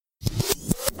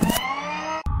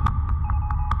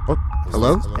Oh,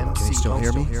 hello? Can you still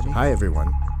hear me? Hi,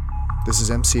 everyone. This is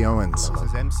MC Owens.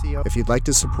 If you'd like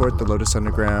to support the Lotus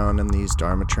Underground and these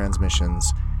Dharma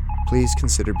transmissions, please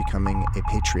consider becoming a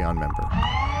Patreon member.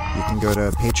 You can go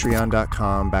to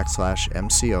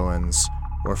patreon.com/MC Owens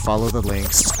or follow the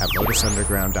links at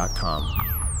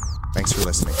lotusunderground.com. Thanks for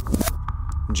listening.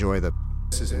 Enjoy the...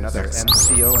 This is another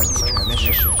MC Owens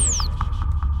transmission.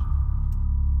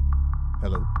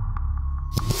 Hello?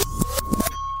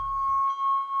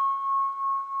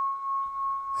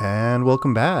 And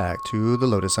welcome back to the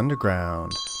Lotus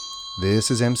Underground. This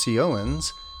is MC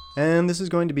Owens, and this is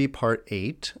going to be part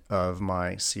 8 of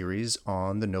my series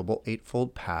on the Noble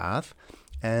Eightfold Path.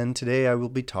 And today I will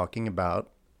be talking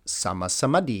about Samma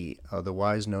Samadhi,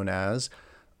 otherwise known as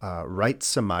right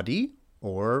samadhi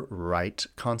or right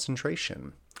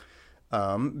concentration.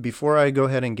 Before I go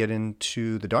ahead and get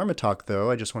into the Dharma talk, though,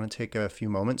 I just want to take a few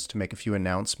moments to make a few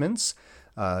announcements.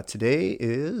 Today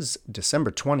is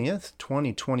December 20th,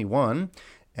 2021,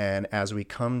 and as we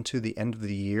come to the end of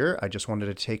the year, I just wanted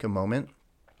to take a moment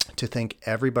to thank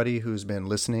everybody who's been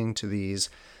listening to these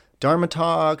Dharma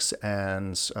talks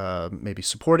and maybe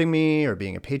supporting me or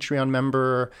being a Patreon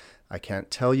member. I can't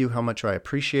tell you how much I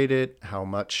appreciate it, how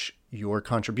much your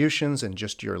contributions and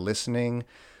just your listening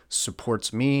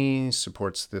supports me,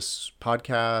 supports this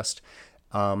podcast,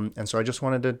 and so I just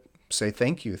wanted to say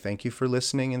thank you. Thank you for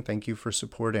listening and thank you for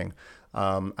supporting.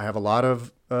 I have a lot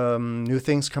of new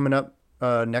things coming up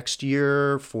next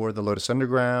year for the Lotus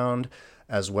Underground,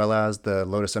 as well as the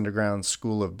Lotus Underground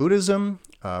School of Buddhism,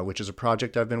 which is a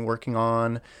project I've been working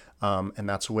on. And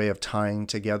that's a way of tying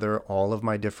together all of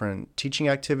my different teaching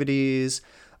activities,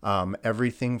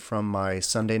 everything from my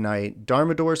Sunday night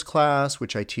Dharma Doors class,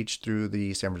 which I teach through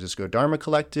the San Francisco Dharma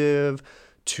Collective,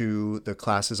 to the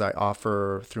classes I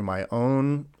offer through my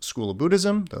own School of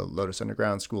Buddhism, the Lotus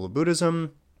Underground School of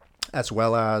Buddhism, as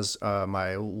well as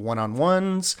my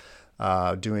one-on-ones,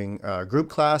 doing group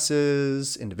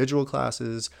classes, individual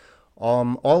classes.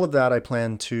 All of that I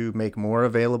plan to make more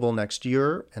available next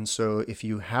year. And so if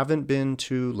you haven't been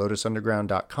to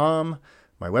lotusunderground.com,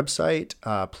 my website,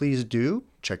 please do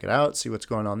check it out, see what's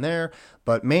going on there.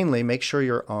 But mainly make sure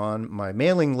you're on my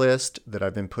mailing list that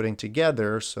I've been putting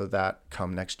together so that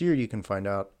come next year you can find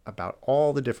out about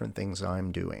all the different things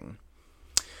I'm doing.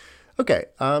 Okay,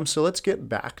 so let's get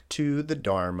back to the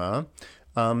Dharma.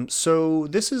 So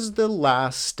this is the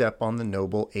last step on the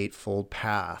Noble Eightfold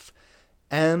Path.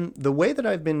 And the way that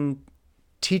I've been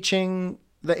teaching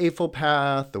the Eightfold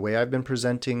Path, the way I've been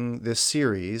presenting this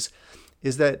series,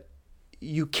 is that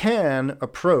you can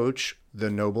approach the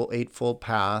Noble Eightfold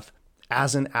Path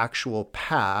as an actual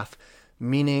path,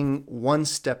 meaning one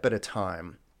step at a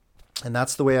time. And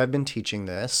that's the way I've been teaching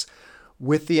this,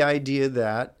 with the idea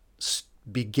that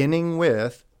beginning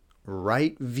with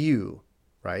right view,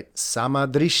 right?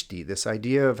 Samadrishti, this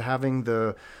idea of having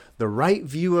the right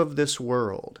view of this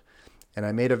world. And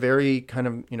I made a very kind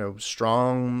of,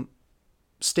 strong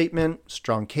statement,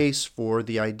 strong case for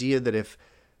the idea that if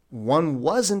one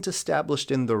wasn't established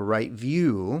in the right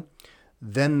view,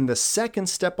 then the second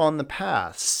step on the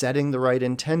path, setting the right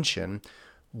intention,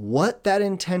 what that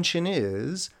intention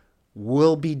is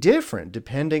will be different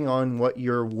depending on what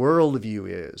your worldview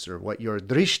is or what your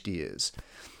drishti is.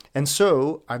 And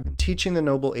so I've been teaching the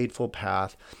Noble Eightfold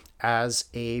Path as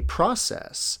a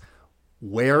process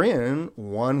wherein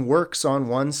one works on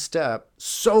one step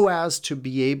so as to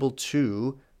be able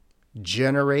to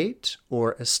generate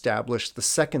or establish the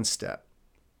second step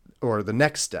or the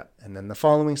next step, and then the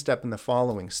following step and the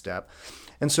following step.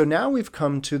 And so now we've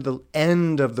come to the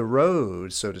end of the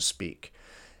road, so to speak.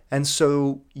 And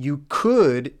so you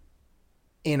could,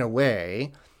 in a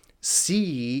way,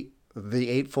 see the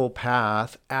Eightfold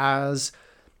Path as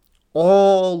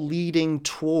all leading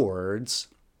towards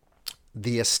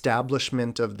the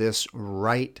establishment of this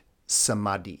right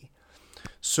samadhi.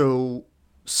 So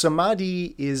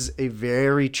samadhi is a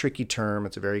very tricky term.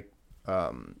 It's a very,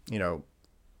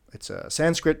 it's a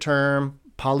Sanskrit term,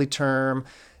 Pali term.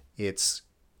 It's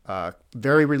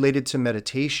very related to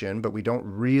meditation, but we don't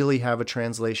really have a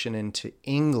translation into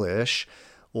English,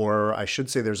 or I should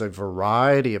say there's a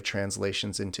variety of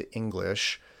translations into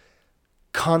English.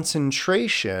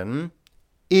 Concentration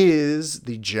is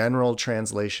the general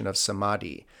translation of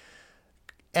samadhi.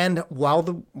 And while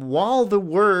the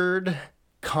word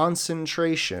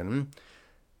concentration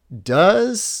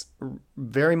does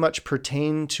very much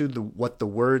pertain to what the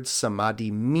word samadhi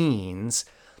means,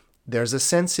 there's a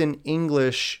sense in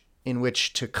English in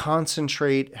which to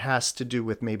concentrate has to do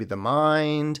with maybe the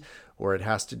mind, or it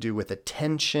has to do with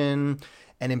attention.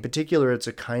 And in particular, it's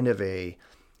a kind of a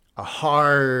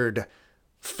hard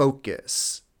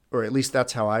focus, or at least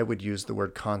that's how I would use the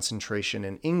word concentration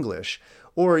in English.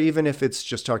 Or even if it's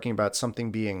just talking about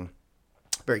something being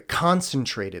very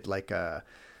concentrated, like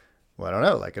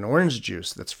like an orange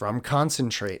juice that's from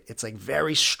concentrate. It's like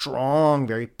very strong,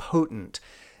 very potent.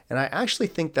 And I actually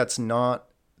think that's not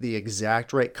the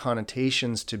exact right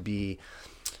connotations to be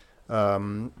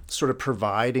sort of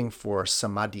providing for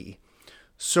samadhi.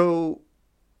 So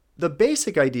the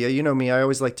basic idea, you know me, I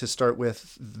always like to start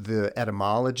with the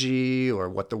etymology or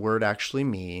what the word actually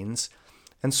means.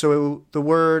 And so the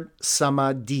word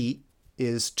samadhi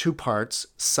is two parts,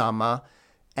 sama,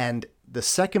 and the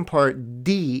second part,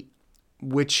 di,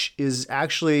 which is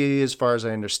actually, as far as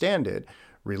I understand it,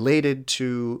 related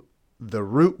to the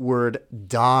root word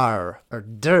dar, or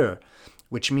der,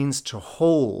 which means to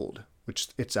hold, which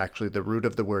it's actually the root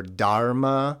of the word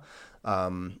dharma,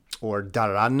 or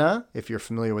dharana, if you're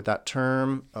familiar with that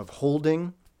term of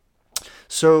holding.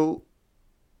 So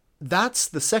that's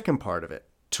the second part of it,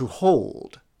 to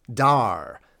hold,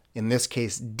 dar, in this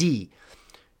case, di.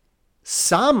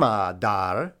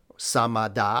 Samadar,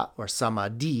 samada, or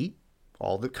samadhi,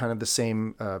 all the kind of the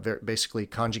same, basically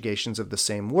conjugations of the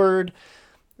same word.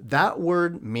 That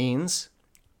word means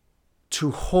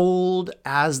to hold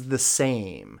as the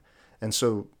same. And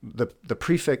so the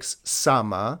prefix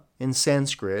sama in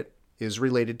Sanskrit is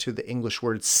related to the English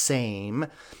word same,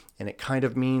 and it kind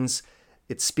of means,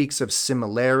 it speaks of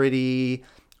similarity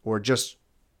or just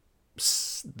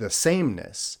the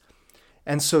sameness.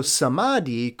 And so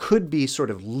samadhi could be sort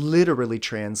of literally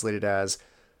translated as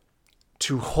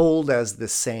to hold as the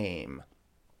same.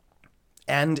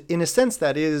 And in a sense,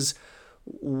 that is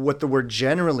what the word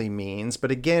generally means.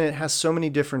 But again, it has so many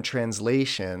different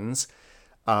translations.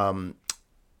 In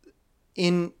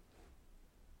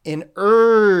the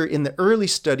early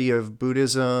study of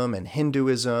Buddhism and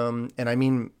Hinduism, and I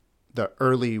mean the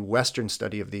early Western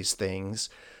study of these things,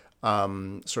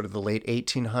 sort of the late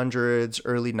 1800s,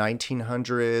 early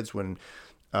 1900s, when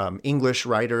English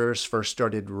writers first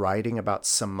started writing about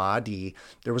samadhi,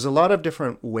 there was a lot of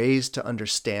different ways to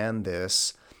understand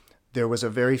this. There was a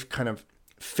very kind of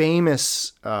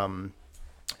famous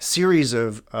series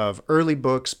of early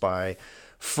books by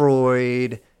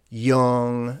Freud,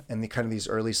 Jung, and the kind of these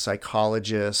early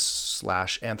psychologists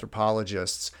 /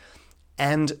 anthropologists.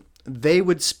 And they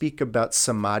would speak about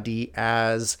samadhi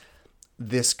as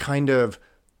this kind of,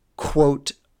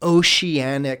 quote,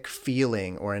 oceanic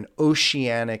feeling or an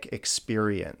oceanic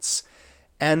experience.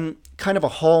 And kind of a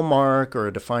hallmark or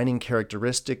a defining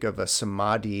characteristic of a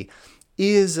samadhi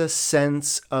is a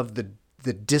sense of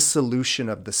the dissolution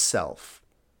of the self,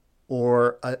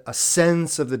 or a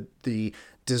sense of the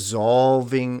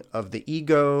dissolving of the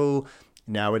ego.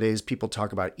 Nowadays, people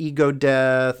talk about ego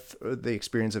death, or the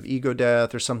experience of ego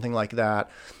death, or something like that.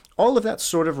 All of that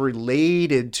sort of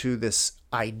related to this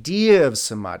idea of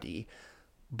samadhi.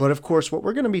 But of course, what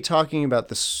we're going to be talking about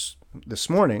this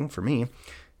morning, for me,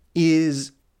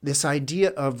 is this idea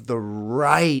of the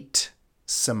right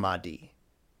samadhi.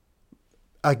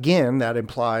 Again, that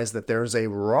implies that there's a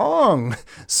wrong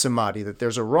samadhi, that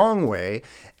there's a wrong way.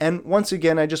 And once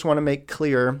again, I just want to make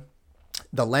clear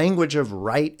the language of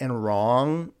right and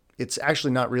wrong, it's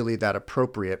actually not really that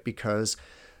appropriate, because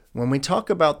when we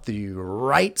talk about the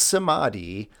right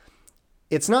samadhi,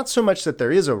 it's not so much that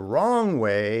there is a wrong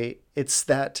way, it's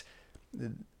that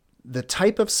the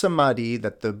type of samadhi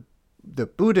that the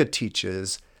Buddha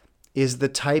teaches is the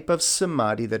type of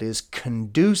samadhi that is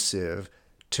conducive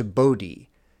to bodhi.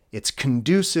 It's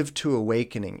conducive to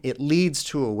awakening. It leads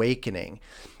to awakening.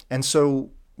 And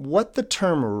so what the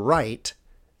term right,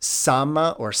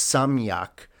 sama or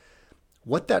samyak,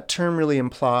 what that term really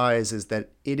implies is that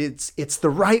it's the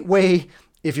right way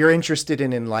if you're interested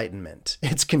in enlightenment.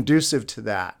 It's conducive to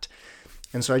that.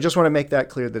 And so I just want to make that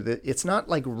clear, that it's not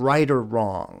like right or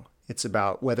wrong. It's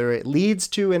about whether it leads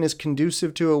to and is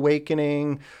conducive to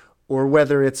awakening, or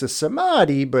whether it's a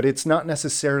samadhi, but it's not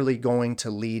necessarily going to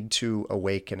lead to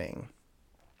awakening.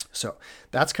 So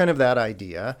that's kind of that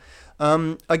idea.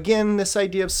 Again, this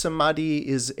idea of samadhi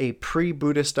is a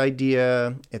pre-Buddhist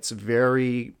idea. It's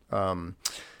very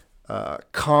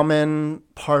common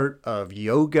part of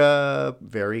yoga,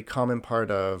 very common part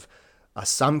of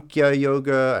Asamkhya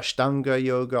yoga, Ashtanga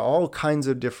yoga, all kinds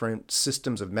of different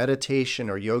systems of meditation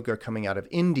or yoga coming out of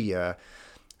India.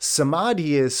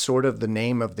 Samadhi is sort of the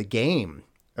name of the game.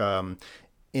 In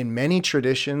many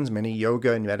traditions, many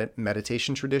yoga and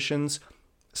meditation traditions,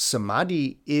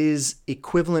 samadhi is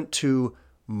equivalent to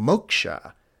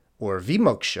moksha or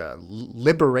vimoksha,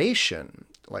 liberation,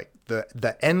 like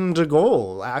the end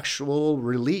goal, actual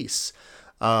release.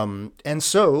 And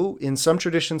so in some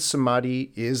traditions,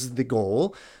 samadhi is the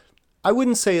goal. I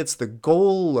wouldn't say it's the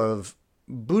goal of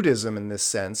Buddhism in this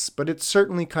sense, but it's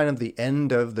certainly kind of the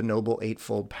end of the Noble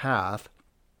Eightfold Path.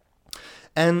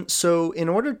 And so in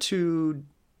order to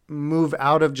move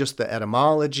out of just the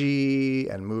etymology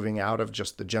and moving out of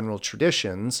just the general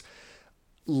traditions,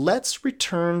 let's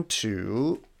return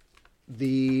to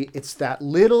it's that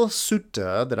little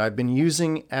sutta that I've been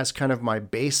using as kind of my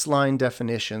baseline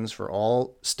definitions for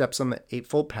all steps on the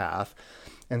Eightfold Path.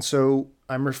 And so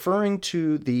I'm referring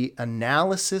to the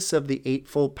Analysis of the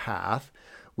Eightfold Path,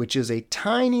 which is a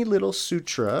tiny little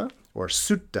sutra or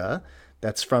sutta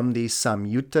that's from the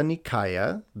Samyutta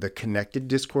Nikaya, the Connected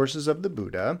Discourses of the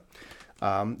Buddha.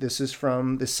 This is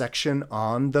from the section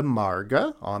on the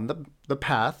Marga, on the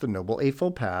path, the Noble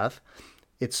Eightfold Path.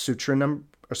 It's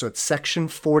it's section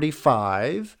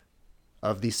 45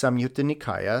 of the Samyutta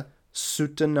Nikaya,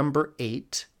 Sutta number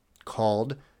 8,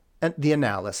 called the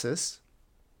Analysis.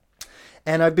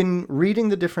 And I've been reading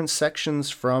the different sections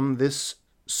from this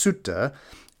sutta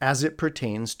as it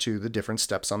pertains to the different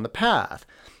steps on the path.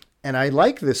 And I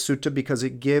like this sutta because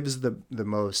it gives the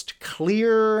most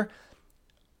clear,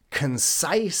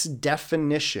 concise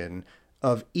definition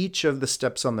of each of the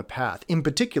steps on the path, in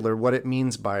particular, what it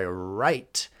means by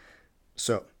right.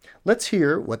 So let's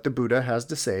hear what the Buddha has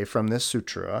to say from this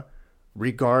sutra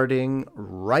regarding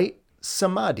right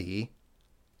samadhi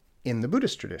in the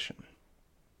Buddhist tradition.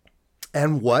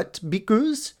 And what,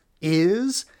 bhikkhus,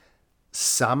 is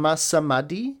sama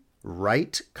samadhi,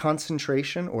 right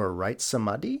concentration or right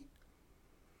samadhi?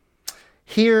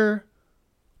 Here,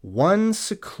 one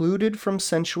secluded from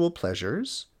sensual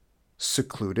pleasures,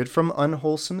 secluded from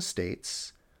unwholesome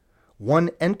states,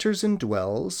 one enters and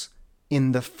dwells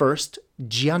in the first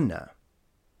jhana,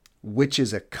 which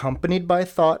is accompanied by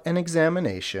thought and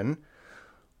examination,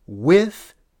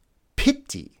 with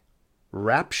piti,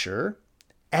 rapture,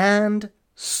 and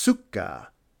sukha,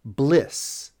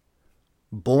 bliss,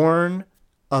 born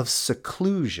of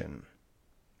seclusion.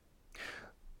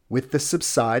 With the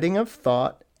subsiding of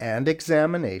thought and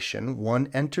examination, one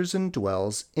enters and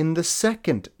dwells in the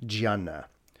second jhana,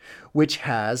 which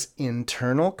has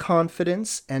internal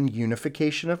confidence and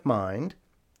unification of mind,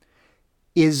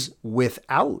 is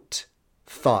without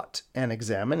thought and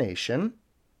examination,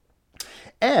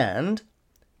 and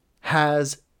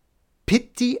has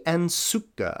piti and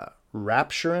sukha,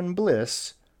 rapture and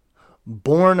bliss,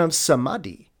 born of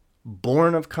samadhi,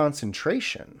 born of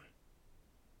concentration.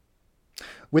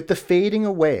 With the fading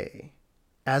away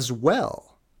as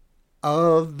well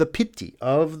of the piti,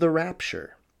 of the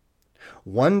rapture,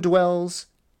 one dwells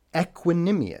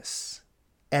equanimous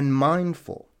and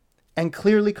mindful and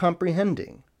clearly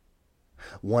comprehending.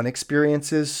 One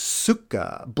experiences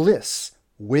sukha, bliss,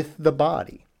 with the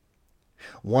body.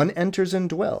 One enters and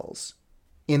dwells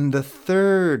in the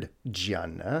third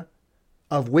jhana,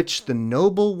 of which the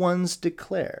noble ones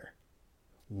declare,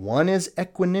 one is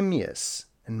equanimous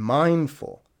and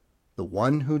mindful, the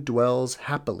one who dwells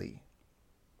happily.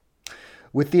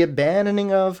 With the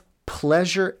abandoning of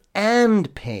pleasure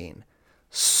and pain,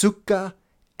 sukha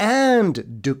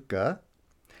and dukkha,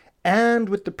 and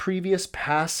with the previous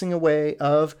passing away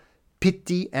of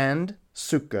piti and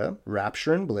sukha,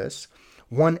 rapture and bliss,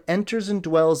 one enters and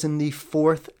dwells in the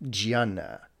fourth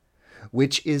jhana,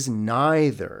 which is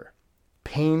neither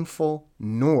painful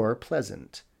nor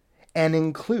pleasant, and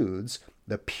includes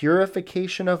the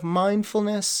purification of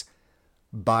mindfulness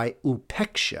by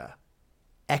upeksha,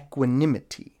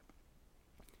 equanimity.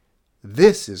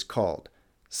 This is called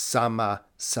sama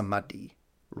samadhi,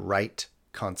 right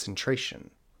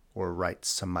concentration, or right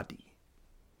samadhi.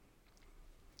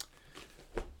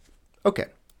 Okay,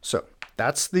 so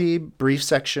that's the brief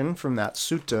section from that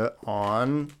sutta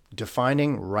on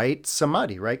defining right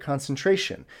samadhi, right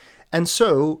concentration. And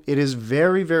so it is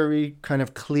very, very kind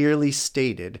of clearly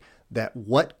stated that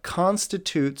what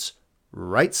constitutes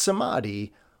right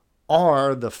samadhi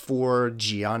are the four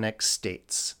jhanic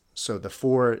states. So the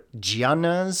four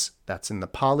jhanas, that's in the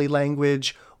Pali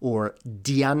language, or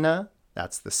dhyana,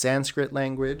 that's the Sanskrit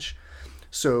language.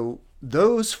 So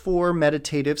those four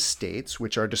meditative states,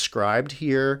 which are described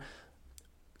here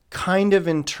kind of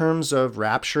in terms of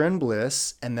rapture and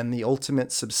bliss, and then the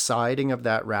ultimate subsiding of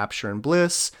that rapture and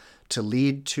bliss to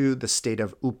lead to the state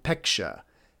of upeksha,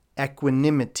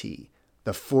 equanimity,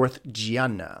 the fourth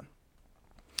jhana.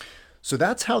 So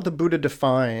that's how the Buddha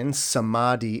defines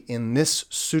samadhi in this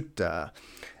sutta.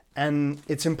 And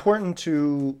it's important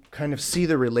to kind of see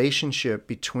the relationship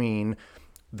between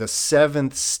the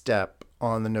seventh step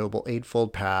on the Noble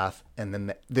Eightfold Path and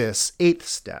then this eighth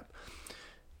step.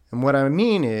 And what I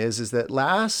mean is that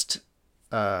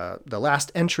the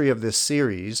last entry of this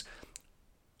series,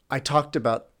 I talked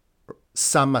about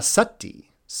samasati,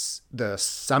 the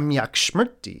samyak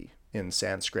smriti in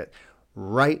Sanskrit,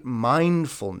 right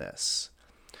mindfulness.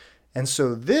 And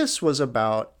so this was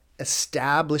about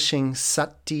establishing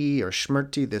sati or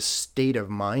smrti, this state of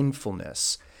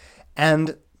mindfulness.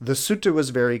 And the sutta was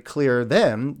very clear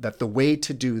then that the way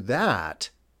to do that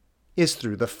is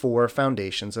through the four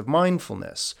foundations of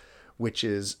mindfulness, which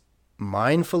is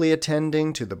mindfully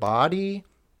attending to the body,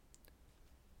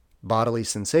 bodily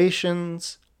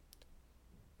sensations,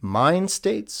 mind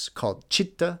states called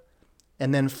citta,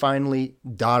 and then finally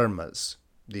dharmas,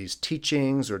 these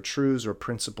teachings or truths or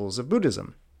principles of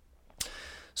Buddhism.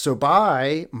 So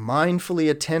by mindfully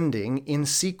attending in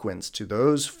sequence to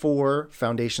those four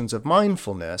foundations of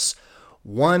mindfulness,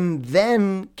 one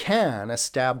then can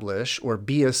establish or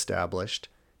be established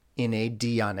in a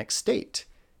dhyanic state,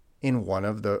 in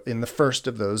the first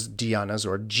of those dhyanas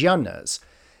or jhanas.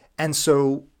 And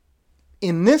so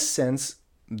in this sense,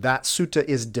 that sutta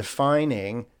is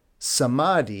defining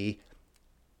samadhi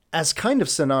as kind of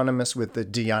synonymous with the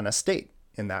dhyana state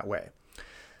in that way.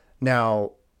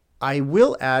 Now, I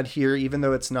will add here, even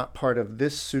though it's not part of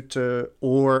this sutta,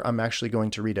 or I'm actually going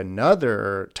to read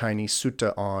another tiny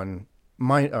sutta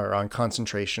on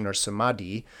concentration or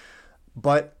samadhi,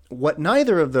 but what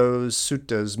neither of those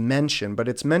suttas mention, but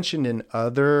it's mentioned in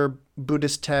other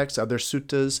Buddhist texts, other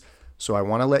suttas, so I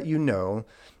want to let you know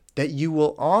that you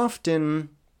will often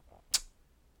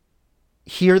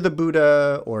hear the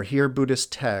Buddha or hear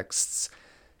Buddhist texts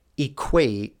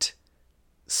equate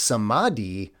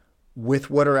samadhi with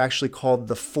what are actually called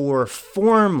the four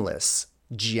formless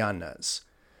jhanas.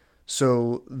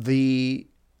 So the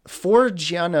four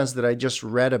jhanas that I just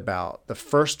read about, the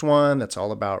first one that's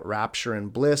all about rapture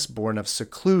and bliss, born of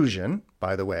seclusion,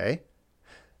 by the way,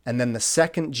 and then the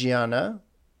second jhana,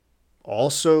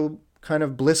 also kind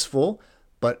of blissful,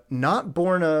 but not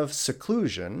born of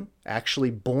seclusion, actually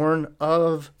born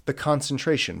of the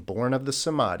concentration, born of the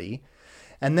samadhi.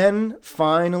 And then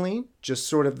finally, just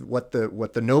sort of what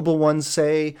the noble ones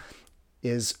say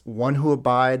is one who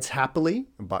abides happily,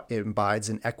 abides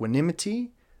in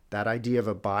equanimity. That idea of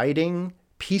abiding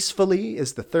peacefully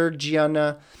is the third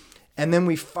jhana. And then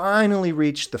we finally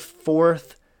reach the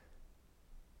fourth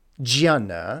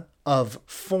jhana of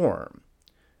form,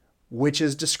 which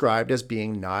is described as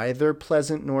being neither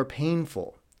pleasant nor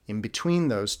painful, in between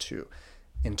those two,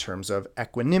 in terms of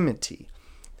equanimity.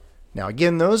 Now,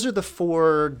 again, those are the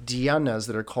four dhyanas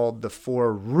that are called the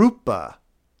four rupa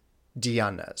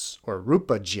dhyanas, or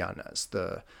rupa jhanas,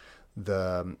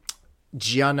 the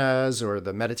jhanas or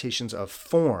the meditations of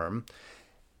form.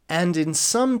 And in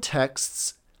some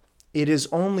texts, it is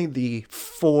only the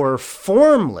four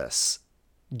formless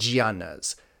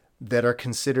jhanas that are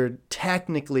considered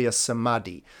technically a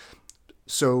samadhi.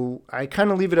 So I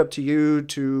kind of leave it up to you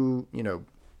to,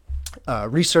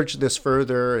 research this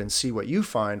further and see what you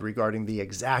find regarding the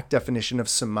exact definition of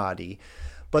samadhi.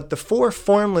 But the four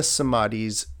formless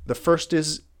samadhis, the first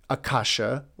is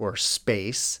akasha, or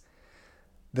space.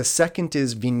 The second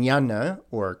is vijnana,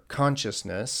 or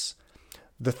consciousness.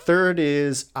 The third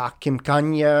is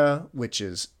akimkanya, which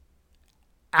is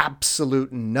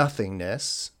absolute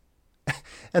nothingness.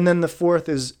 And then the fourth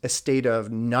is a state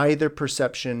of neither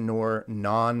perception nor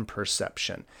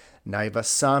non-perception. Naiva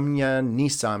samya,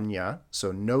 nisamya.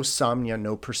 So no samya,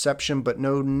 no perception, but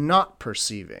no not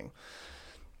perceiving.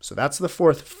 So that's the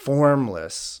fourth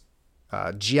formless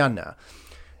jhana.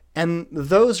 And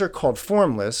those are called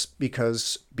formless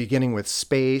because, beginning with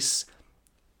space,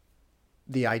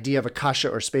 the idea of akasha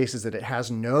or space is that it has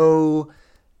no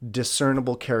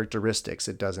discernible characteristics.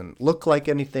 It doesn't look like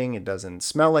anything. It doesn't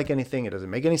smell like anything. It doesn't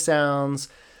make any sounds.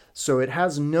 So it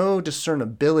has no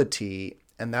discernibility,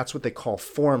 and that's what they call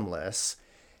formless.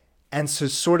 And to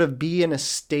sort of be in a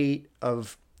state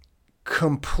of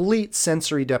complete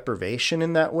sensory deprivation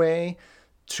in that way,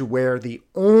 to where the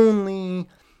only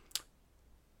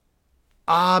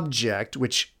object,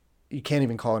 which you can't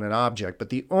even call it an object, but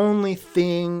the only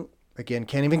thing, again,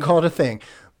 can't even call it a thing,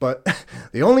 but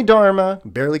the only dharma,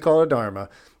 barely call it a dharma,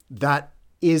 that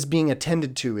is being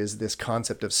attended to is this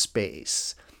concept of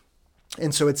space.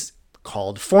 And so it's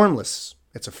called formless.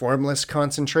 It's a formless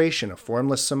concentration, a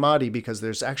formless samadhi, because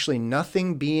there's actually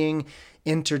nothing being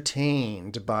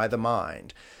entertained by the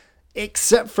mind,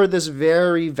 except for this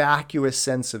very vacuous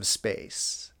sense of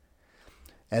space.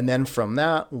 And then from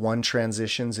that, one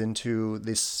transitions into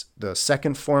the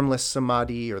second formless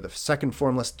samadhi, or the second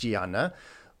formless dhyana,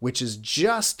 which is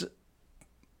just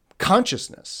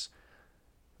consciousness.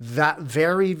 That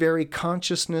very, very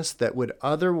consciousness that would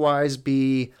otherwise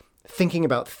be thinking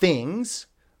about things,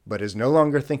 but is no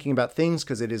longer thinking about things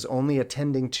because it is only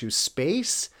attending to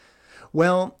space,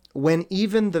 Well, when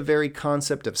even the very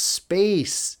concept of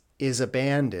space is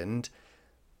abandoned,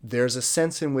 there's a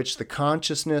sense in which the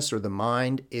consciousness or the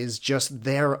mind is just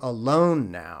there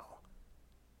alone now.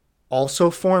 Also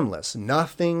formless,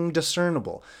 nothing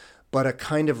discernible, but a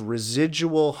kind of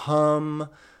residual hum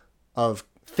of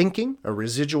thinking, a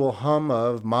residual hum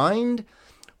of mind,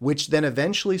 which then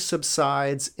eventually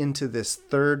subsides into this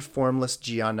third formless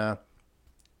jhana,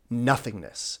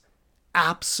 nothingness.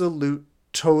 Absolute,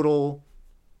 total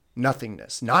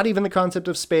nothingness. Not even the concept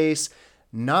of space,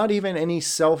 not even any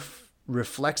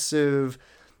self-reflexive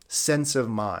sense of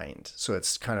mind. So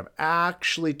it's kind of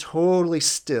actually totally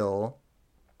still.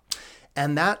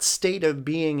 And that state of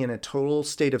being in a total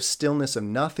state of stillness, of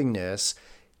nothingness,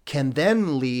 can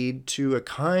then lead to a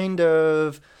kind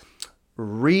of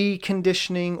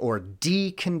reconditioning or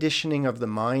deconditioning of the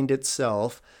mind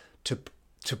itself to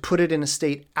put it in a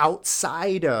state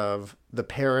outside of the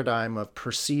paradigm of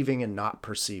perceiving and not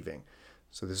perceiving.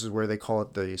 So this is where they call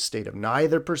it the state of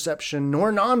neither perception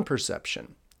nor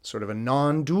non-perception, sort of a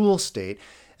non-dual state.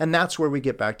 And that's where we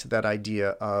get back to that idea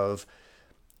of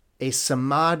a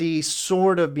samadhi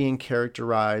sort of being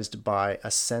characterized by a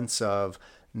sense of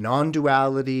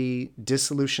non-duality,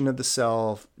 dissolution of the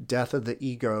self, death of the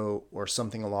ego, or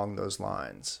something along those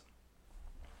lines.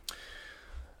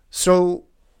 So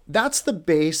that's the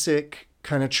basic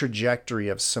kind of trajectory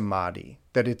of samadhi,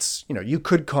 that it's, you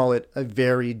could call it a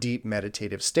very deep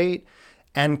meditative state,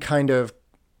 and kind of,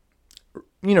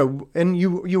 and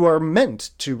you are meant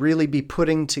to really be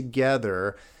putting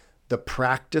together the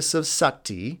practice of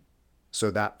sati, so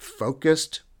that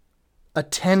focused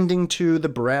attending to the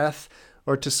breath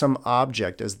or to some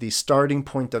object as the starting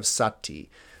point of sati,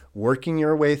 working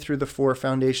your way through the 4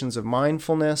 foundations of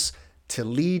mindfulness to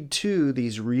lead to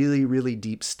these really, really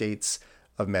deep states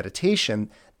of meditation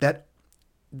that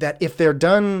if they're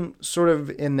done sort of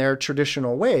in their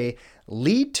traditional way,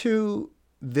 lead to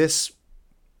this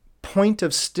point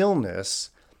of stillness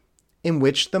in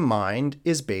which the mind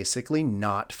is basically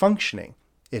not functioning.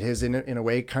 It has, in a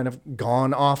way, kind of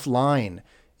gone offline,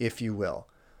 if you will.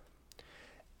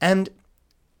 And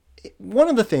one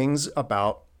of the things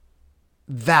about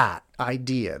that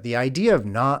idea, the idea of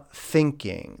not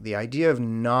thinking, the idea of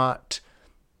not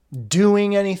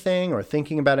doing anything or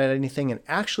thinking about anything and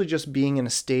actually just being in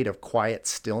a state of quiet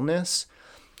stillness,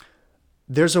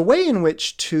 there's a way in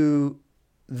which to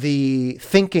the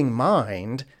thinking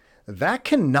mind that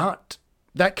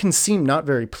can seem not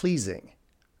very pleasing.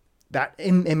 That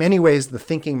in many ways, the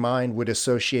thinking mind would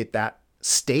associate that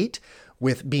state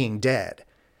with being dead.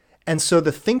 And so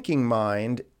the thinking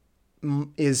mind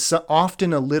is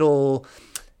often a little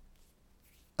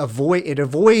it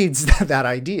avoids that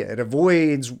idea. It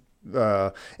avoids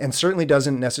and certainly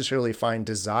doesn't necessarily find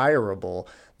desirable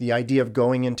the idea of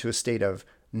going into a state of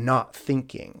not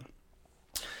thinking.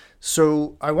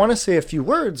 So I want to say a few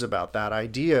words about that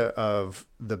idea of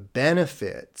the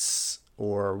benefits,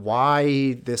 or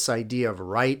why this idea of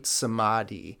right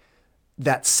samadhi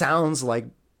that sounds like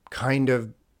kind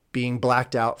of being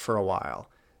blacked out for a while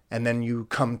and then you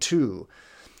come to.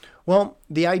 Well,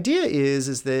 the idea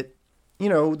is that,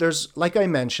 there's, like I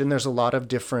mentioned, there's a lot of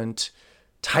different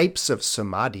types of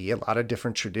samadhi, a lot of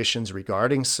different traditions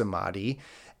regarding samadhi.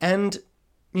 And,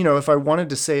 if I wanted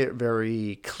to say it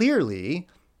very clearly,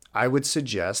 I would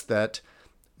suggest that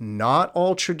not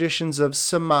all traditions of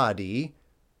samadhi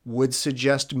would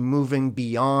suggest moving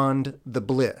beyond the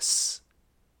bliss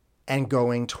and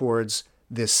going towards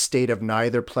this state of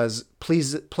neither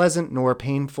pleasant nor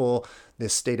painful,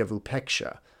 this state of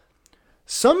upeksha.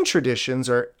 Some traditions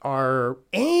are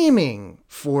aiming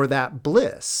for that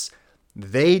bliss.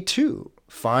 They too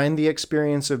find the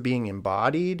experience of being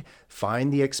embodied,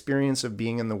 find the experience of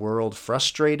being in the world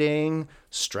frustrating,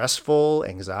 stressful,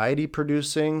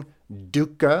 anxiety-producing,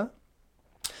 dukkha.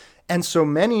 And so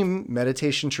many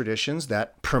meditation traditions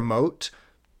that promote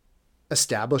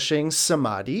establishing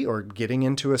samadhi or getting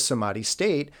into a samadhi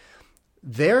state,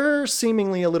 they're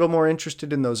seemingly a little more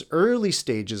interested in those early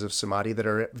stages of samadhi that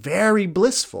are very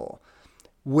blissful,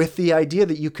 with the idea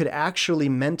that you could actually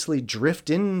mentally drift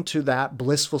into that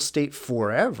blissful state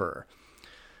forever.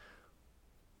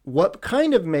 What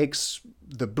kind of makes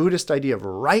the Buddhist idea of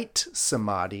right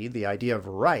samadhi, the idea of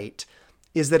right,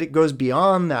 is that it goes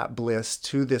beyond that bliss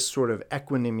to this sort of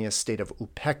equanimous state of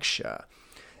upeksha.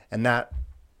 And that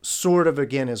sort of,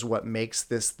 again, is what makes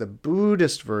this the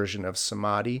Buddhist version of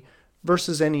samadhi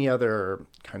versus any other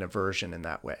kind of version in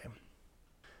that way.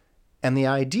 And the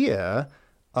idea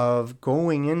of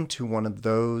going into one of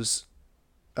those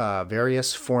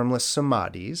various formless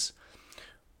samadhis,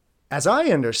 as I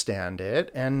understand it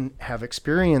and have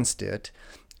experienced it,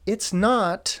 it's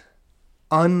not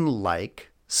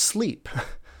unlike sleep.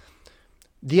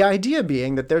 The idea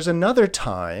being that there's another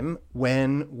time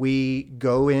when we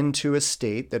go into a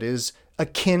state that is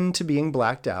akin to being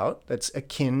blacked out, that's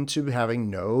akin to having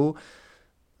no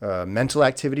mental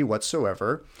activity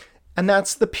whatsoever, and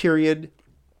that's the period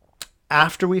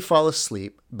after we fall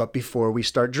asleep, but before we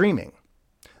start dreaming.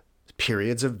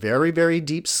 Periods of very, very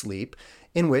deep sleep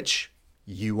in which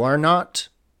you are not,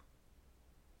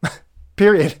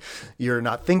 period. You're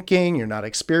not thinking, you're not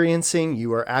experiencing,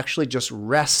 you are actually just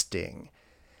resting.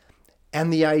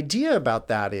 And the idea about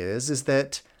that is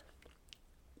that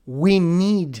we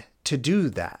need to do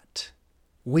that.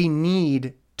 We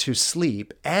need to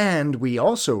sleep, and we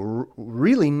also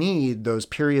really need those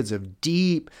periods of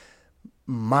deep,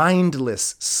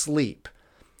 mindless sleep.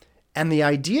 And the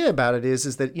idea about it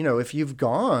is that, if you've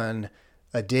gone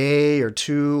a day or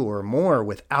two or more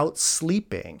without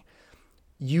sleeping,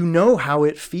 you know how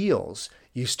it feels.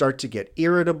 You start to get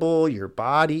irritable, your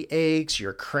body aches,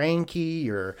 you're cranky,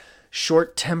 you're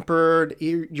short-tempered,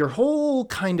 your whole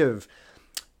kind of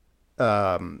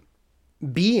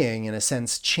being, in a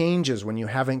sense, changes when you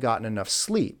haven't gotten enough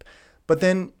sleep. But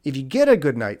then if you get a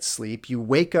good night's sleep, you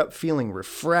wake up feeling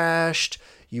refreshed,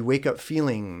 you wake up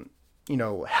feeling,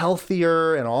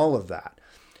 healthier and all of that.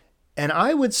 And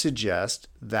I would suggest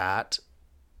that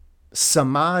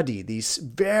samadhi, these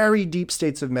very deep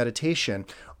states of meditation,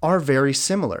 are very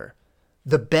similar.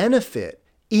 The benefit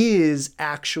is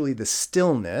actually the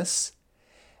stillness.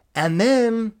 And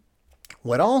then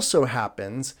what also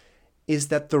happens is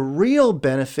that the real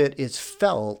benefit is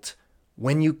felt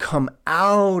when you come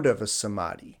out of a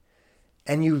samadhi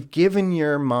and you've given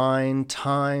your mind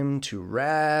time to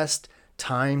rest,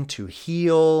 time to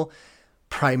heal.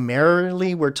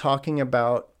 Primarily, we're talking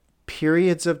about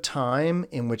periods of time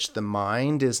in which the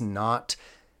mind is not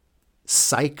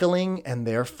cycling and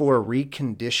therefore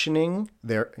reconditioning.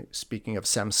 Speaking of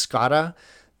samskara,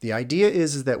 the idea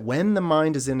is that when the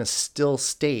mind is in a still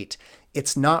state,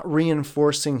 it's not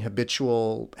reinforcing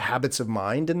habitual habits of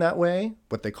mind in that way,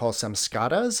 what they call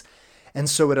samskaras. And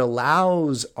so it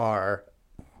allows our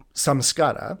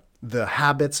samskara, the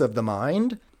habits of the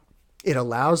mind, it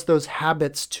allows those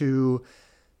habits to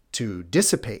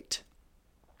dissipate.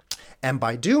 And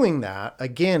by doing that,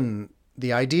 again,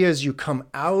 the idea is you come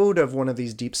out of one of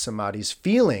these deep samadhis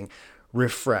feeling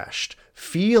refreshed,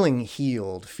 feeling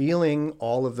healed, feeling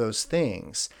all of those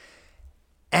things.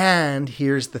 And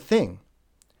here's the thing.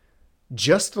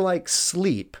 Just like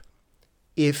sleep,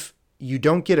 if you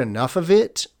don't get enough of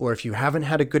it, or if you haven't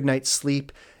had a good night's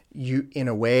sleep, you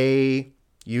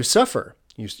suffer.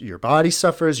 Your body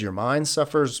suffers, your mind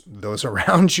suffers, those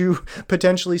around you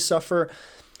potentially suffer.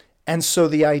 And so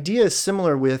the idea is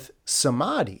similar with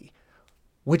samadhi,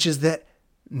 which is that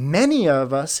many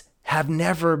of us have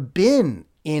never been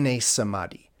in a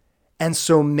samadhi. And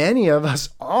so many of us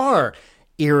are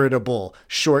irritable,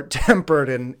 short-tempered,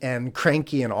 and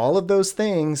cranky, and all of those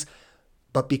things.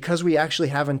 But because we actually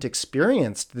haven't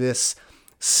experienced this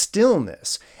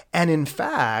stillness, and in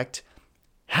fact,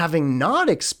 having not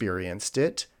experienced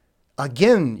it,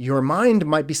 again, your mind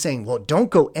might be saying, well,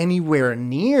 don't go anywhere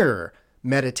near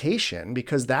meditation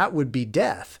because that would be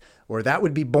death, or that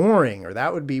would be boring, or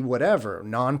that would be whatever,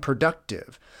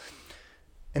 non-productive.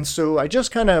 And so I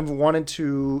just kind of wanted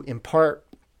to impart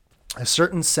a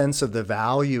certain sense of the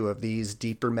value of these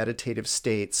deeper meditative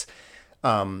states,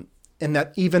 and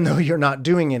that even though you're not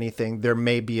doing anything, there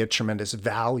may be a tremendous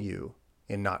value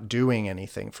in not doing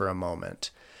anything for a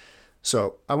moment.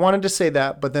 So I wanted to say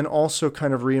that, but then also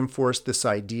kind of reinforce this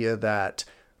idea that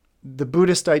the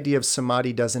Buddhist idea of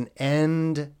samadhi doesn't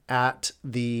end at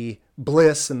the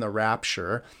bliss and the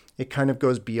rapture. It kind of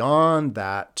goes beyond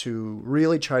that to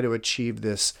really try to achieve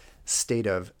this state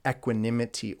of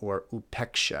equanimity or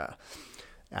upeksha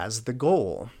as the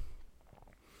goal.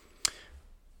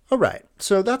 All right,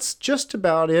 so that's just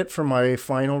about it for my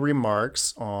final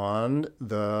remarks on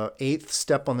the 8th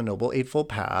step on the Noble Eightfold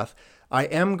Path. I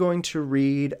am going to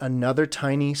read another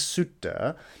tiny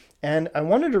sutta, and I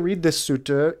wanted to read this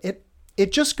sutta.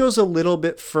 It just goes a little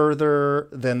bit further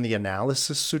than the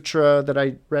Analysis Sutra that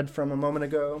I read from a moment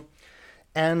ago.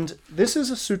 And this is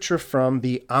a sutra from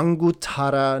the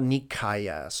Anguttara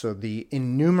Nikaya, so the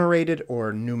enumerated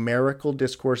or numerical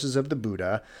discourses of the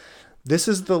Buddha. This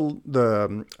is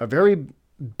a very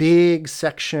big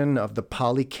section of the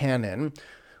Pali Canon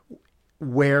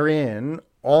wherein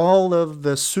all of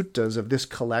the suttas of this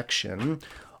collection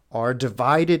are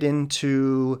divided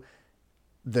into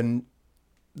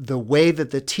the way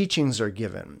that the teachings are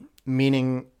given,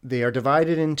 meaning they are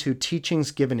divided into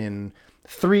teachings given in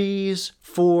 3s,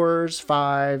 4s,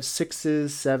 5s, 6s,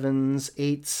 7s,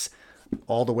 8s,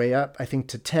 all the way up, I think,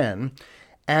 to 10.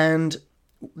 And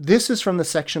this is from the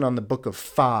section on the Book of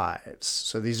Fives.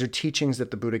 So these are teachings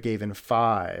that the Buddha gave in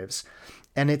fives.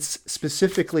 And it's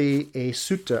specifically a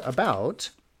sutta about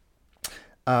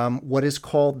what is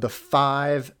called the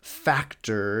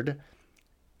five-factored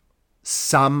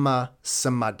Samma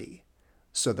Samadhi.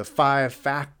 So the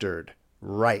five-factored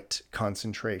right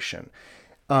concentration.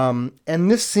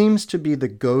 And this seems to be the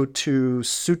go-to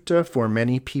sutta for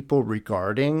many people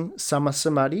regarding Samma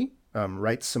Samadhi,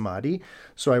 right samadhi.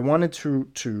 So I wanted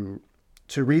to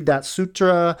read that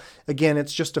sutra. Again,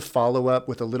 it's just a follow-up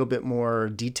with a little bit more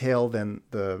detail than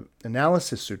the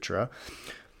Analysis Sutra.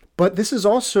 But this is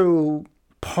also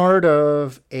part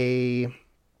of a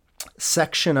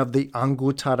section of the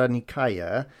Anguttara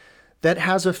Nikaya that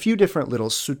has a few different little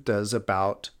suttas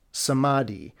about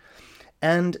samadhi.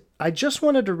 And I just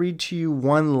wanted to read to you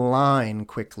one line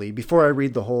quickly before I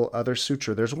read the whole other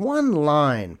sutra. There's one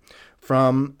line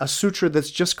from a sutra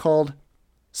that's just called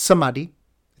Samadhi.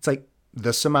 It's like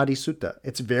the Samadhi Sutta.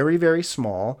 It's very, very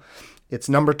small. It's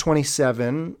number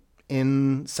 27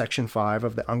 in section 5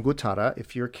 of the Anguttara,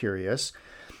 if you're curious.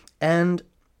 And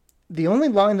the only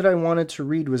line that I wanted to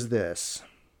read was this.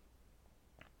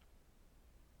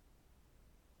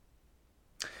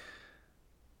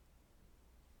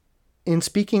 In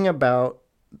speaking about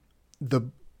the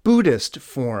Buddhist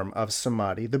form of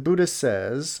samadhi, the Buddha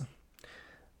says,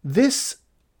 this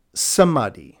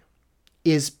samadhi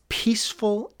is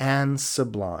peaceful and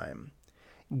sublime,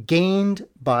 gained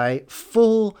by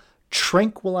full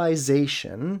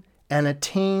tranquilization and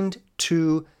attained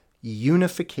to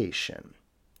unification.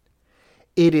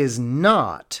 It is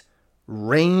not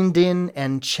reined in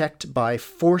and checked by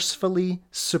forcefully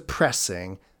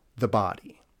suppressing the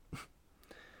body.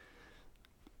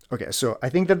 Okay, so I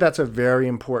think that that's a very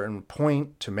important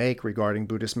point to make regarding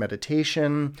Buddhist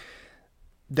meditation,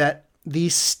 that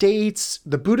these states,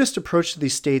 the Buddhist approach to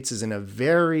these states is in a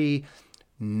very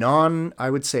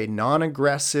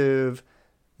non-aggressive,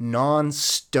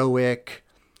 non-stoic,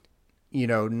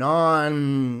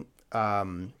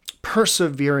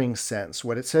 persevering sense.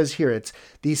 What it says here, it's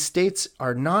these states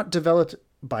are not developed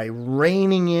by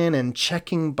reining in and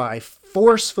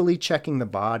forcefully checking the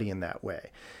body in that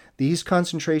way. These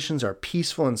concentrations are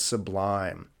peaceful and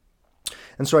sublime.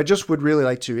 And so I just would really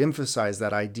like to emphasize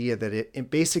that idea that it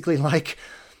basically, like,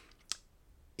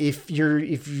 if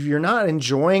you're not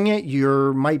enjoying it,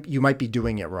 you might be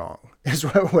doing it wrong, is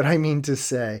what I mean to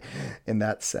say in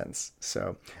that sense.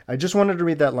 So I just wanted to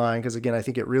read that line because, again, I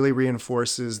think it really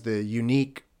reinforces the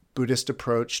unique Buddhist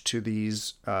approach to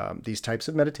these types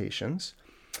of meditations.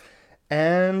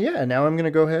 And yeah, now I'm going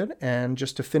to go ahead and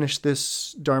just to finish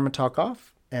this Dharma talk off,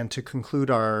 and to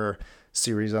conclude our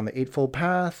series on the Eightfold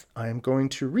Path, I am going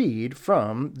to read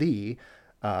from the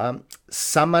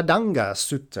Samadanga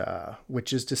Sutta,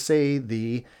 which is to say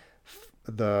the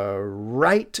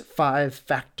right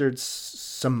five-factored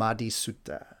Samadhi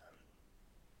Sutta.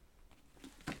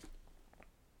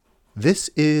 This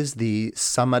is the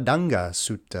Samadanga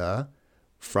Sutta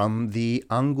from the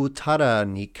Anguttara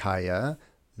Nikaya,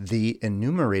 the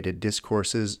Enumerated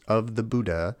Discourses of the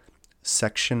Buddha,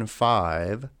 Section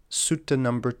 5, Sutta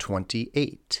number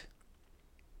 28.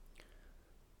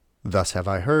 Thus have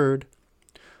I heard.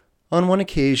 On one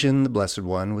occasion, the Blessed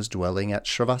One was dwelling at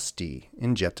Shravasti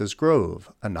in Jeta's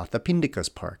Grove, Anathapindika's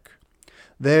park.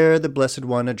 There the Blessed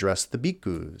One addressed the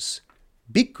bhikkhus.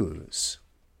 Bhikkhus,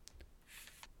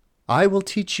 I will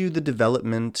teach you the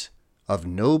development of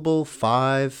noble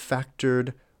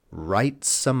five-factored right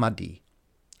samadhi.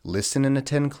 Listen and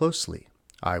attend closely.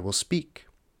 I will speak.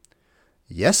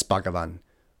 Yes, Bhagavan,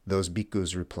 those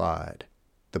bhikkhus replied.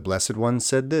 The Blessed One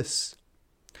said this.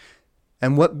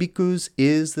 And what, bhikkhus,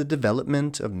 is the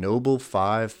development of noble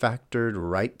five-factored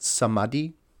right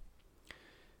samadhi?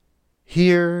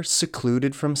 Here,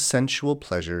 secluded from sensual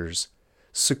pleasures,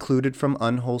 secluded from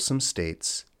unwholesome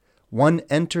states, one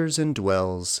enters and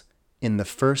dwells in the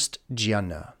first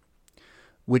jhana,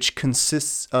 which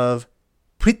consists of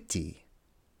priti,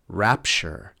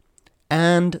 rapture,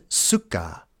 and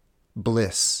sukha,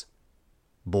 bliss,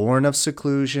 born of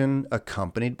seclusion,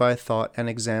 accompanied by thought and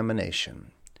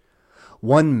examination.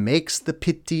 One makes the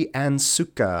piti and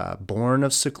sukha, born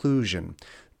of seclusion,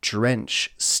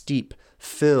 drench, steep,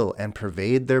 fill, and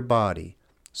pervade their body,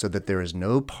 so that there is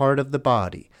no part of the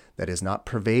body that is not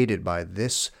pervaded by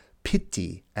this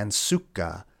piti and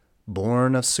sukha,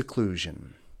 born of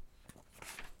seclusion.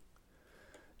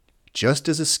 Just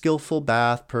as a skillful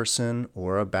bath person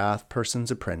or a bath person's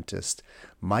apprentice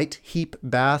might heap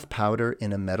bath powder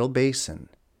in a metal basin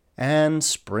and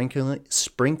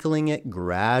sprinkling it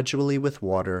gradually with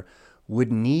water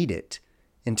would knead it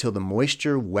until the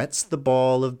moisture wets the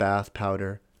ball of bath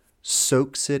powder,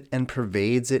 soaks it and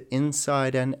pervades it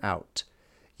inside and out,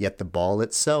 yet the ball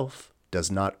itself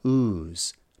does not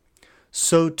ooze.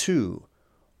 So too,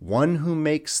 one who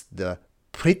makes the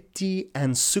Priti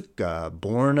and Sukha,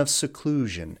 born of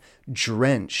seclusion,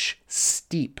 drench,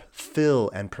 steep, fill,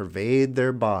 and pervade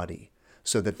their body,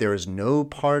 so that there is no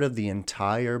part of the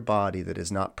entire body that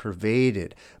is not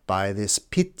pervaded by this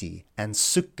Piti and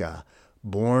Sukha,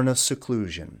 born of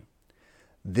seclusion.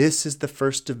 This is the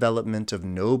first development of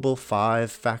noble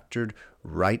five-factored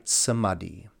right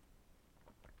samadhi.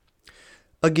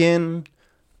 Again,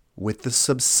 with the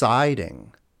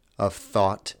subsiding of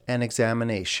thought and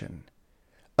examination,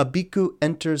 a bhikkhu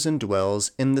enters and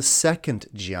dwells in the second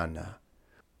jhana,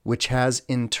 which has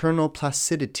internal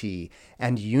placidity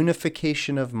and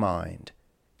unification of mind,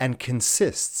 and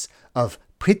consists of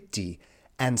Priti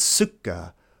and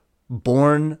Sukha,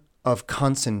 born of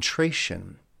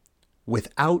concentration,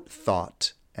 without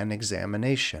thought and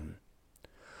examination.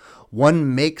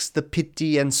 One makes the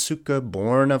Piti and Sukha,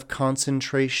 born of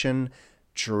concentration,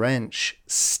 drench,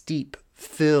 steep,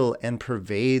 fill, and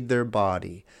pervade their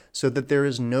body, so that there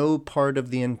is no part of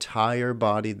the entire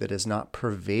body that is not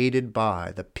pervaded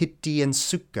by the Piti and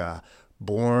Sukha,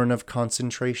 born of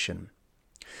concentration.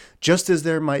 Just as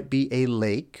there might be a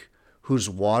lake whose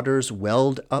waters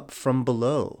welled up from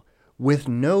below, with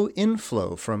no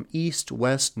inflow from east,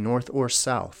 west, north, or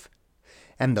south,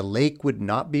 and the lake would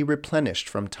not be replenished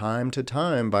from time to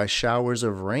time by showers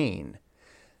of rain,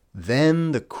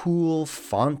 then the cool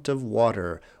fount of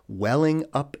water welling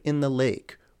up in the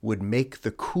lake would make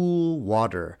the cool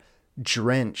water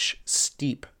drench,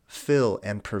 steep, fill,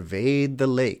 and pervade the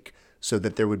lake, so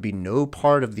that there would be no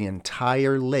part of the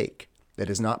entire lake that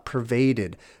is not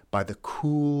pervaded by the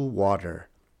cool water.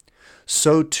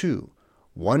 So too,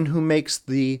 one who makes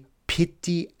the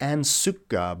Piti and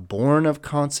Sukha, born of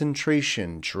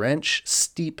concentration, drench,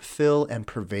 steep, fill, and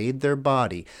pervade their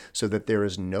body, so that there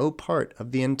is no part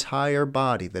of the entire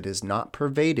body that is not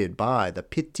pervaded by the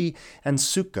Piti and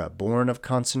Sukha, born of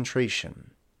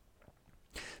concentration.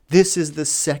 This is the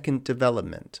second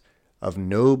development of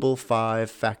noble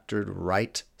five-factored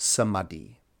right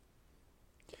samadhi.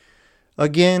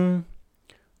 Again,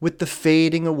 with the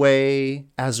fading away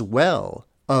as well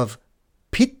of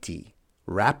Piti,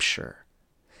 rapture,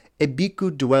 a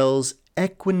bhikkhu dwells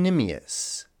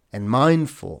equanimous and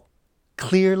mindful,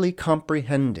 clearly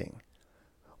comprehending.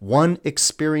 One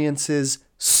experiences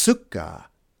Sukha,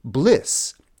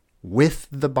 bliss, with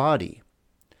the body.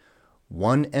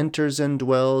 One enters and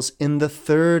dwells in the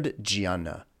third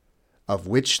jhana, of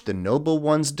which the noble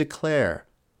ones declare,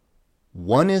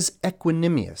 one is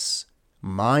equanimous,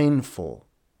 mindful,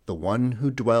 the one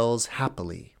who dwells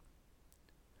happily.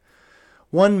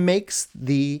 One makes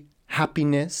the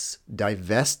happiness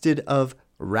divested of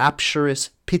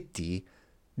rapturous Piti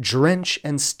drench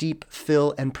and steep,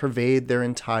 fill, and pervade their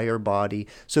entire body,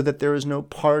 so that there is no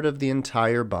part of the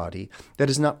entire body that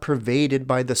is not pervaded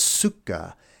by the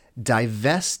Sukha,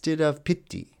 divested of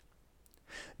Piti.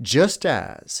 Just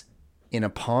as in a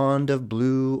pond of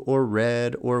blue or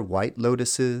red or white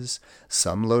lotuses,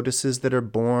 some lotuses that are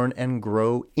born and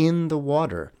grow in the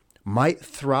water might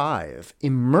thrive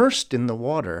immersed in the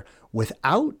water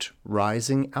without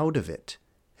rising out of it,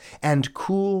 and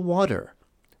cool water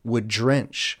would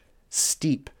drench,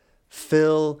 steep,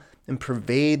 fill, and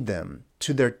pervade them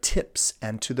to their tips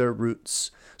and to their roots,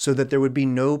 so that there would be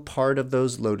no part of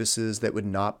those lotuses that would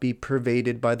not be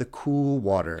pervaded by the cool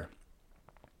water.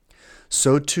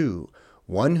 So too,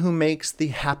 one who makes the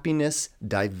happiness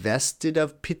divested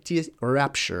of Piti or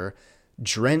rapture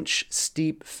drench,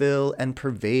 steep, fill, and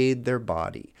pervade their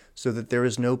body, so that there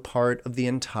is no part of the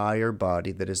entire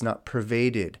body that is not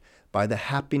pervaded by the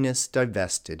happiness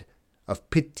divested of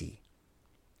Piti.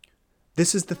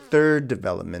 This is the third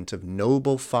development of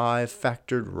noble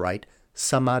five-factored right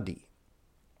samadhi.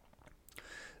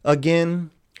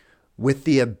 Again, with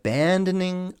the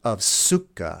abandoning of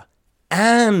Sukha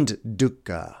and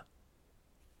Dukkha,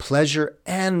 pleasure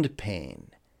and pain,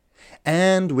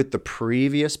 and with the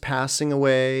previous passing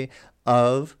away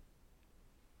of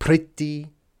Priti,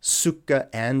 Sukha,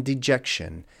 and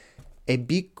dejection, a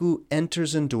bhikkhu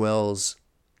enters and dwells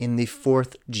in the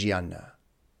fourth jhana,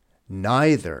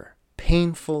 neither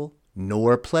painful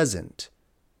nor pleasant,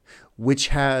 which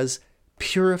has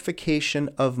purification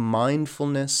of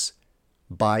mindfulness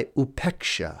by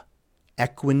upeksha,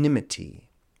 equanimity.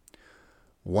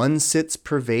 One sits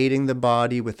pervading the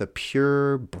body with a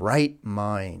pure, bright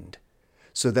mind,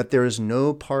 so that there is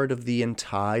no part of the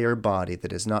entire body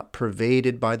that is not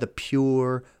pervaded by the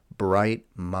pure, bright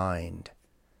mind.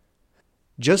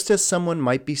 Just as someone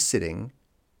might be sitting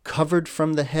covered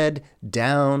from the head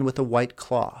down with a white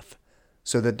cloth,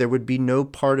 so that there would be no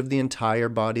part of the entire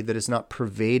body that is not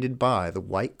pervaded by the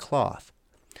white cloth.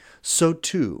 So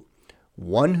too,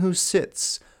 one who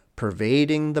sits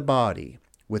pervading the body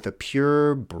with a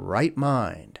pure, bright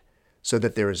mind, so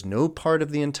that there is no part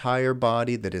of the entire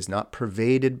body that is not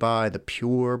pervaded by the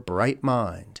pure, bright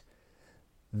mind.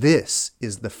 This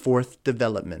is the fourth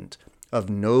development of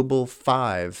noble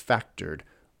five-factored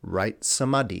right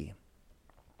samadhi.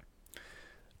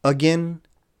 Again,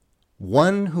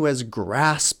 one who has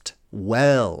grasped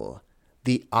well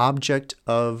the object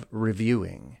of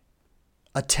reviewing,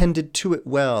 attended to it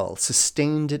well,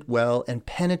 sustained it well, and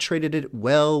penetrated it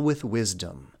well with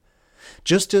wisdom,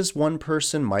 just as one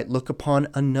person might look upon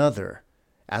another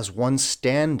as one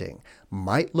standing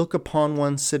might look upon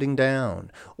one sitting down,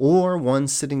 or one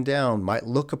sitting down might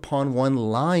look upon one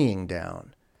lying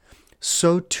down,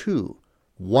 so too,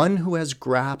 one who has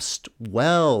grasped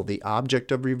well the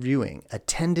object of reviewing,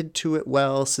 attended to it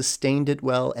well, sustained it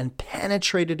well, and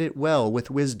penetrated it well with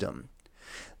wisdom.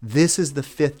 This is the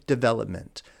fifth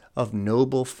development of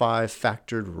noble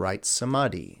five-factored right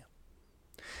samadhi.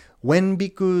 When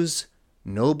bhikkhus,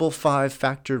 noble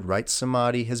five-factored right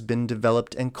samadhi has been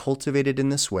developed and cultivated in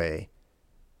this way,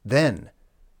 then,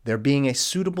 there being a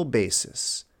suitable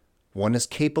basis, one is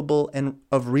capable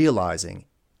of realizing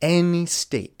any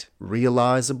state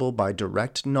realizable by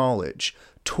direct knowledge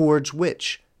towards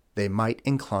which they might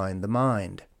incline the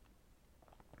mind.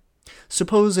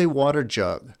 Suppose a water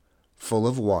jug full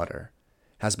of water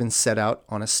has been set out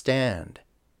on a stand,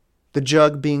 the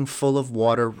jug being full of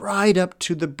water right up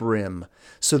to the brim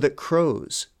so that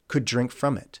crows could drink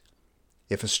from it.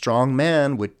 If a strong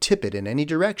man would tip it in any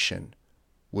direction,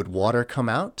 would water come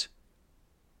out?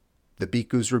 The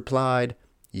bhikkhus replied,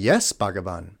 "Yes,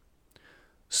 Bhagavan."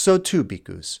 So too,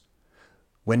 bhikkhus,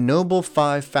 when noble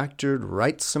five-factored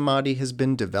right samadhi has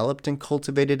been developed and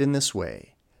cultivated in this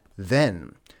way,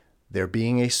 then, there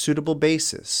being a suitable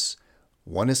basis,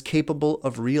 one is capable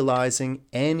of realizing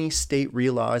any state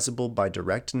realizable by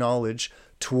direct knowledge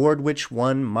toward which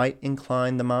one might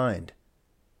incline the mind.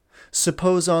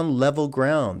 Suppose on level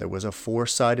ground there was a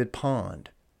four-sided pond,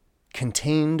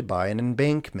 contained by an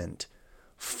embankment,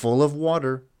 full of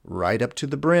water right up to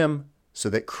the brim, so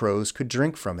that crows could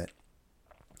drink from it.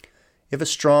 If a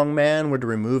strong man were to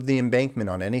remove the embankment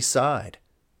on any side,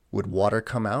 would water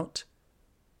come out?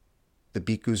 The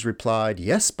bhikkhus replied,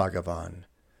 "Yes, Bhagavan."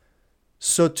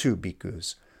 So too,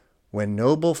 bhikkhus, when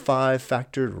noble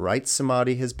five-factored right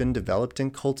samadhi has been developed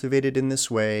and cultivated in this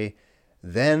way,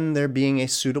 then, there being a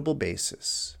suitable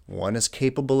basis, one is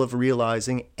capable of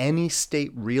realizing any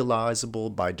state realizable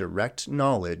by direct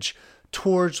knowledge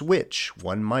towards which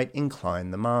one might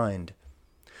incline the mind.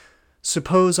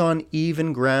 Suppose on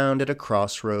even ground at a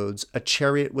crossroads a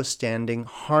chariot was standing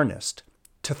harnessed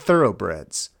to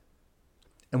thoroughbreds,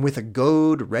 and with a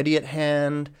goad ready at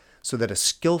hand, so that a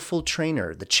skillful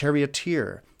trainer, the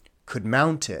charioteer, could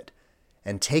mount it,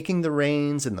 and taking the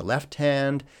reins in the left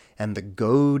hand and the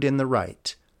goad in the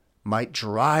right, might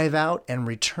drive out and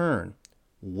return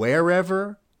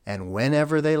wherever and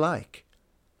whenever they like.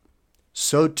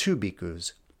 So too,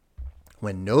 bhikkhus,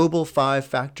 when noble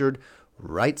five-factored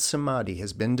right samadhi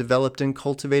has been developed and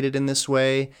cultivated in this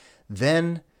way,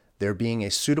 then, there being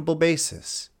a suitable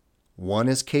basis, one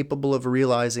is capable of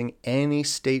realizing any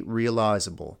state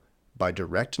realizable by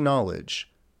direct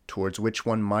knowledge towards which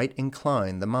one might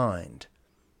incline the mind.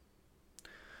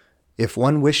 If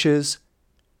one wishes,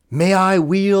 "May I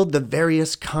wield the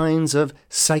various kinds of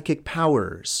psychic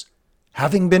powers.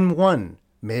 Having been one,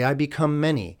 may I become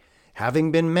many.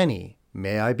 Having been many,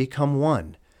 may I become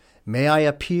one. May I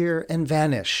appear and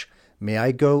vanish. May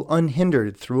I go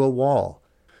unhindered through a wall,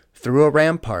 through a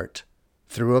rampart,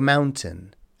 through a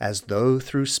mountain, as though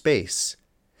through space.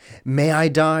 May I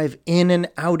dive in and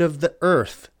out of the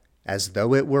earth, as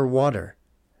though it were water.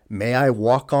 May I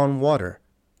walk on water,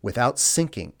 without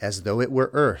sinking, as though it were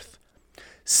earth.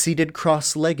 Seated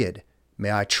cross-legged,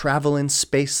 may I travel in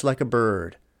space like a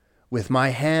bird. With my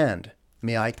hand,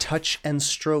 may I touch and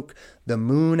stroke the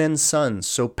moon and sun,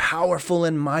 so powerful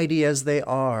and mighty as they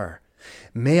are.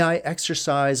 May I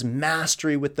exercise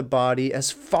mastery with the body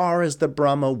as far as the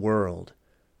Brahma world.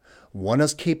 One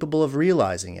is capable of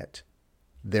realizing it,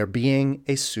 there being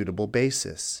a suitable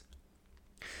basis.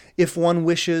 If one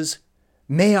wishes,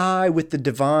 may I with the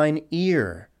divine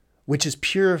ear, which is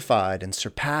purified and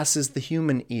surpasses the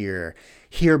human ear,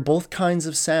 hear both kinds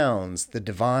of sounds, the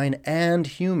divine and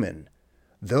human,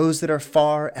 those that are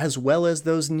far as well as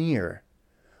those near.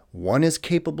 One is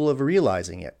capable of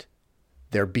realizing it,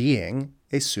 there being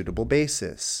a suitable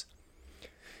basis.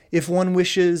 If one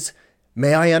wishes,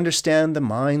 May I understand the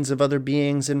minds of other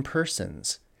beings and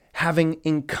persons, having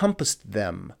encompassed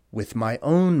them with my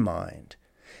own mind.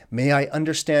 May I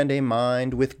understand a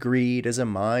mind with greed as a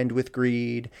mind with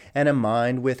greed, and a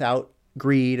mind without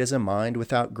greed as a mind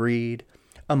without greed,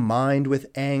 a mind with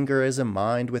anger as a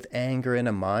mind with anger, and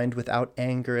a mind without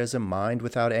anger as a mind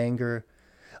without anger,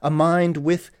 a mind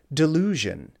with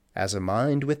delusion as a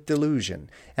mind with delusion,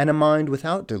 and a mind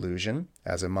without delusion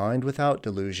as a mind without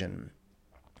delusion.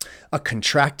 A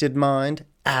contracted mind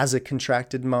as a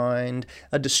contracted mind,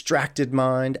 a distracted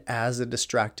mind as a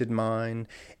distracted mind,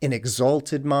 an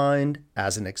exalted mind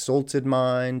as an exalted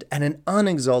mind, and an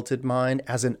unexalted mind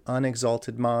as an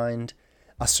unexalted mind,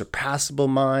 a surpassable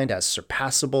mind as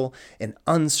surpassable, an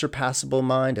unsurpassable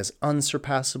mind as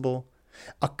unsurpassable,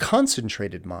 a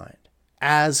concentrated mind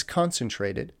as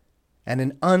concentrated, and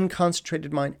an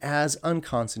unconcentrated mind as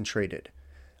unconcentrated,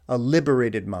 a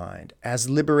liberated mind as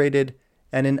liberated,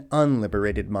 and an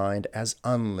unliberated mind as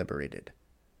unliberated.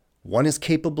 One is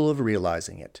capable of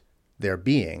realizing it, there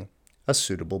being a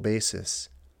suitable basis.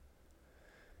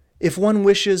 If one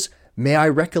wishes, may I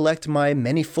recollect my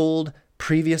manifold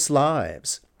previous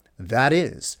lives, that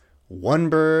is, 1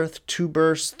 birth, 2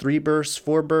 births, 3 births,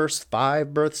 4 births,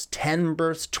 5 births, 10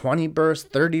 births, 20 births,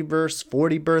 30 births,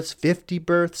 40 births, 50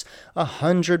 births,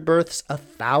 100 births,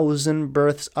 1,000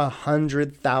 births,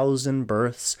 100,000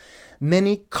 births,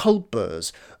 many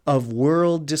kalpas of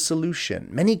world dissolution,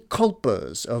 many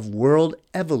kalpas of world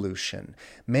evolution,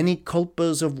 many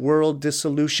kalpas of world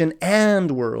dissolution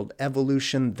and world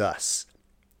evolution thus.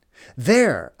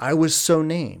 There I was so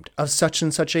named, of such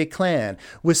and such a clan,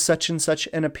 with such and such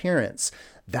an appearance.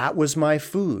 That was my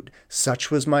food,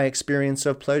 such was my experience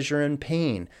of pleasure and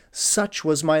pain, such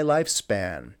was my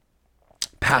lifespan.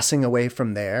 Passing away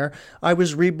from there, I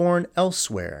was reborn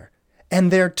elsewhere. And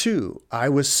there, too, I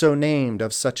was so named,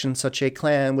 of such and such a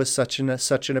clan, with such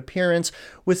an appearance,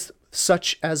 with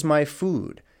such as my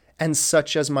food, and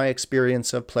such as my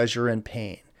experience of pleasure and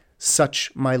pain,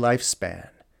 such my lifespan.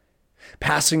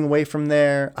 Passing away from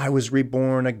there, I was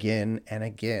reborn again and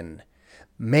again.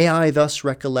 May I thus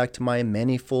recollect my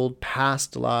manifold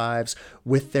past lives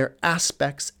with their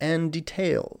aspects and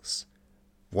details.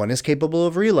 One is capable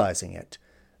of realizing it,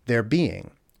 there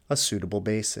being a suitable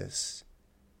basis.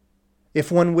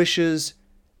 If one wishes,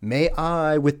 may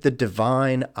I, with the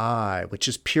divine eye, which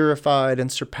is purified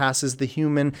and surpasses the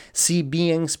human, see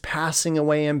beings passing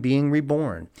away and being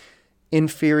reborn,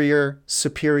 inferior,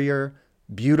 superior,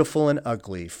 beautiful and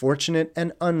ugly, fortunate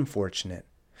and unfortunate,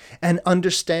 and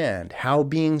understand how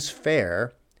beings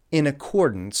fare in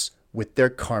accordance with their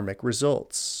karmic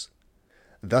results.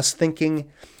 Thus thinking,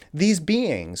 these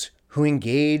beings who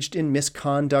engaged in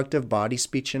misconduct of body,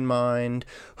 speech, and mind,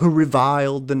 who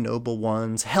reviled the noble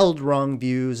ones, held wrong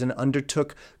views, and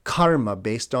undertook karma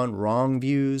based on wrong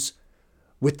views,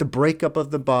 with the breakup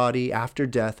of the body after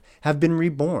death, have been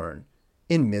reborn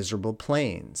in miserable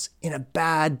planes, in a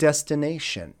bad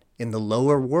destination, in the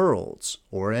lower worlds,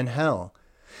 or in hell.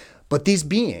 But these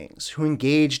beings who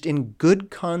engaged in good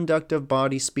conduct of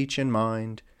body, speech, and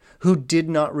mind, who did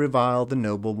not revile the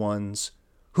noble ones,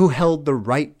 who held the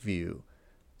right view,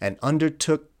 and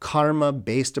undertook karma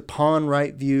based upon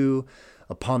right view,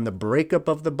 upon the breakup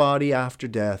of the body after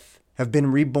death, have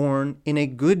been reborn in a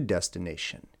good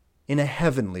destination, in a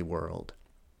heavenly world.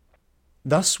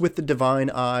 Thus, with the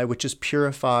divine eye, which is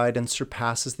purified and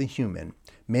surpasses the human,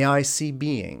 may I see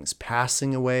beings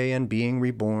passing away and being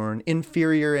reborn,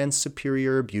 inferior and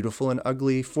superior, beautiful and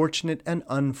ugly, fortunate and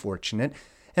unfortunate,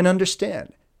 and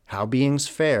understand how beings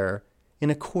fare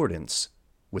in accordance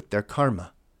with their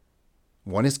karma.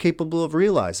 One is capable of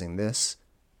realizing this,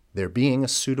 there being a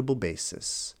suitable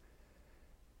basis.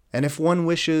 And if one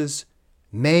wishes,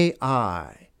 may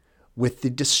I, with the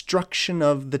destruction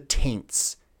of the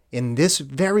taints in this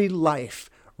very life,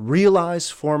 realize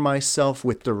for myself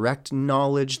with direct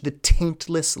knowledge the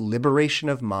taintless liberation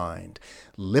of mind,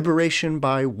 liberation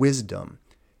by wisdom,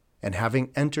 and having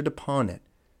entered upon it,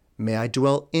 may I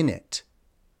dwell in it.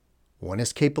 One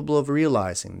is capable of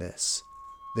realizing this,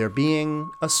 there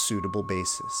being a suitable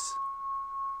basis.